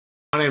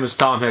My name is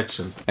Tom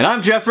Hickson. And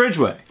I'm Jeff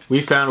Ridgway.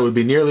 We found it would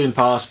be nearly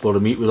impossible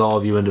to meet with all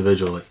of you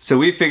individually. So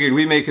we figured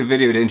we'd make a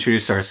video to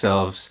introduce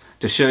ourselves,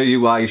 to show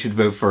you why you should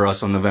vote for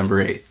us on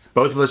November 8th.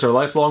 Both of us are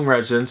lifelong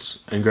residents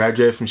and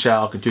graduated from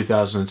Shallock in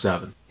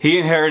 2007. He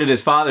inherited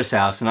his father's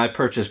house and I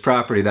purchased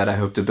property that I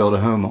hope to build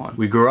a home on.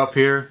 We grew up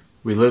here,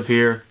 we live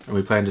here, and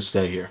we plan to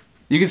stay here.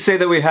 You could say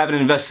that we have an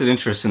invested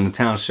interest in the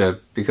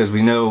township because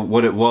we know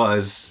what it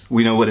was,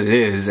 we know what it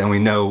is, and we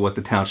know what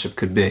the township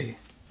could be.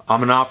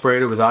 I'm an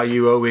operator with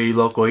IUOE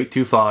Local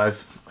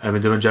 825. I've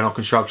been doing general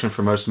construction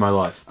for most of my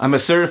life. I'm a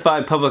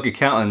certified public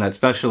accountant that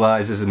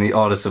specializes in the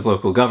audits of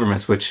local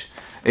governments, which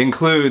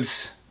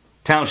includes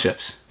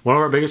townships. One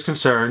of our biggest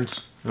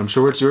concerns, and I'm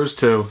sure it's yours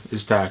too,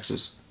 is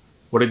taxes.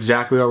 What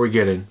exactly are we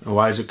getting, and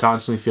why does it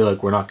constantly feel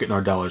like we're not getting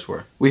our dollars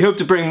worth? We hope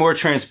to bring more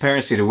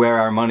transparency to where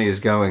our money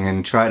is going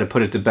and try to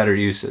put it to better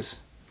uses.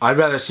 I'd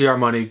rather see our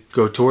money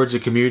go towards the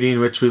community in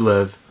which we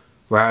live,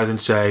 rather than,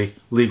 say,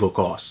 legal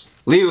costs.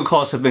 Legal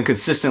costs have been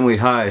consistently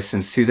high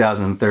since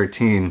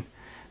 2013,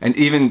 and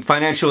even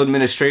financial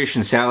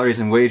administration salaries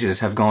and wages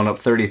have gone up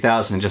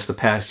 $30,000 in just the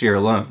past year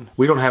alone.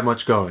 We don't have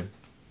much going.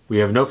 We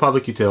have no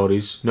public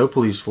utilities, no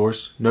police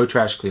force, no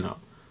trash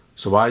cleanup.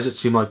 So why does it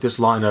seem like this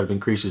line item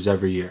increases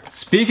every year?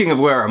 Speaking of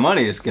where our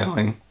money is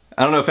going,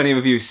 I don't know if any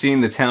of you have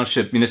seen the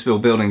Township Municipal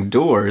Building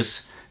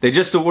doors. They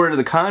just awarded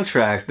the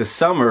contract this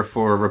summer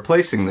for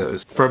replacing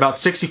those. For about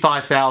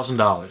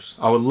 $65,000.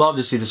 I would love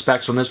to see the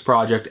specs on this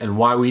project and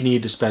why we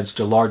need to spend such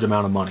a large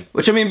amount of money.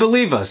 Which, I mean,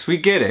 believe us, we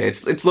get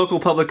it. It's local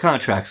public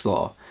contracts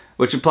law,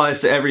 which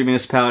applies to every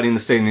municipality in the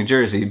state of New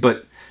Jersey.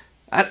 But,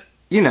 why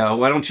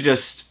don't you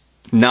just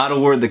not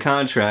award the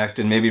contract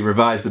and maybe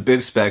revise the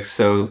bid specs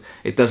so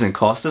it doesn't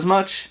cost as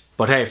much?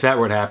 But hey, if that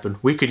were to happen,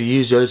 we could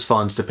use those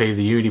funds to pave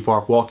the Unity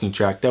Park walking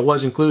track that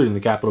was included in the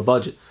capital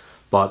budget.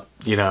 But,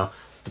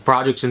 the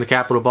projects in the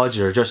capital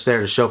budget are just there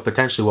to show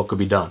potentially what could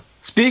be done.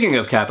 Speaking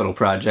of capital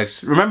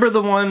projects, remember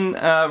the one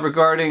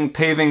regarding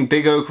paving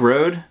Big Oak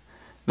Road?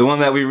 The one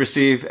that we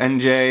received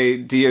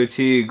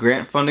NJDOT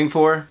grant funding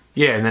for?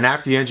 Yeah, and then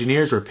after the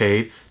engineers were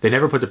paid, they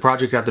never put the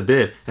project out to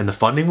bid, and the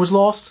funding was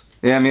lost?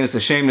 Yeah, I mean, it's a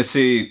shame to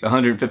see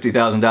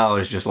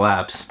 $150,000 just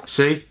lapse.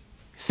 See?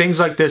 Things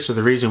like this are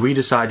the reason we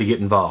decide to get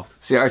involved.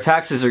 See, our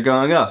taxes are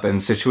going up,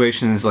 and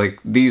situations like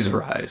these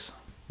arise.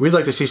 We'd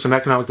like to see some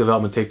economic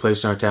development take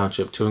place in our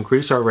township to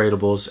increase our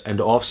ratables and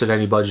to offset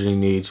any budgeting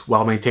needs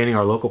while maintaining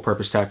our local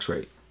purpose tax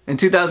rate. In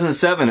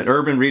 2007, an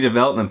urban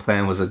redevelopment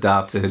plan was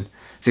adopted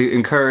to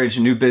encourage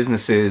new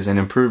businesses and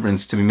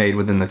improvements to be made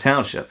within the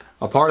township.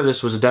 A part of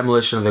this was the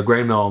demolition of the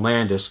grain mill in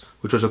Landis,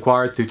 which was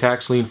acquired through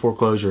tax lien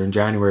foreclosure in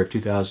January of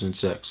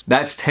 2006.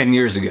 That's 10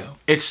 years ago.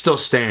 It's still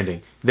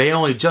standing. They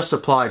only just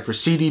applied for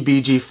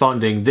CDBG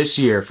funding this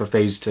year for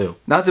Phase 2.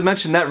 Not to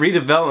mention that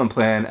redevelopment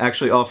plan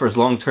actually offers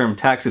long-term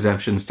tax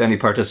exemptions to any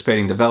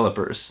participating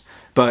developers.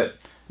 But,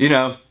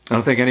 I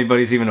don't think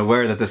anybody's even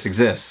aware that this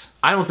exists.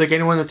 I don't think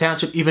anyone in the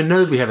township even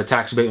knows we have a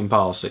tax abatement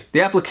policy.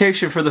 The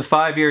application for the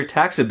 5-year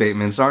tax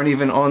abatements aren't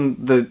even on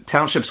the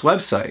township's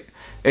website.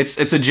 It's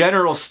a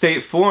general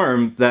state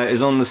form that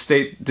is on the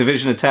State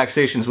Division of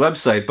Taxation's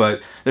website,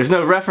 but there's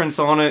no reference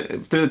on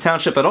it through the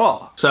township at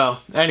all. So,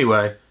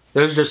 anyway,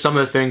 those are just some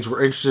of the things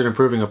we're interested in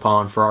improving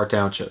upon for our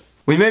township.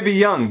 We may be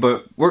young,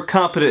 but we're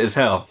competent as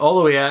hell. All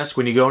that we ask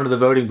when you go into the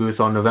voting booth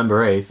on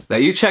November 8th,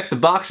 that you check the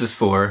boxes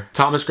for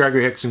Thomas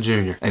Gregory Hickson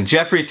Jr. and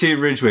Jeffrey T.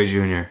 Ridgway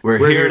Jr.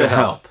 We're here to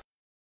help.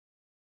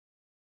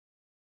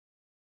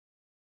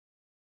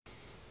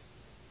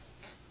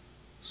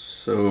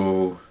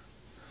 So,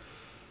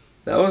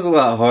 that was a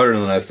lot harder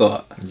than I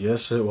thought.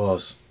 Yes, it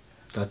was.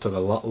 That took a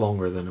lot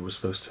longer than it was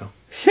supposed to.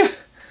 Yeah.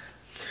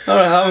 I don't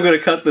know how I'm going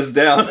to cut this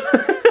down.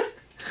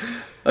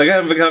 I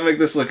gotta make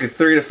this like a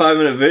 3 to 5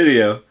 minute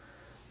video.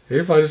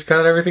 If I just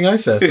cut everything I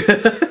said.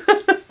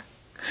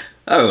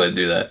 I wouldn't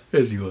do that.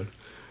 Yes, you would.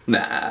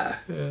 Nah.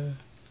 Yeah.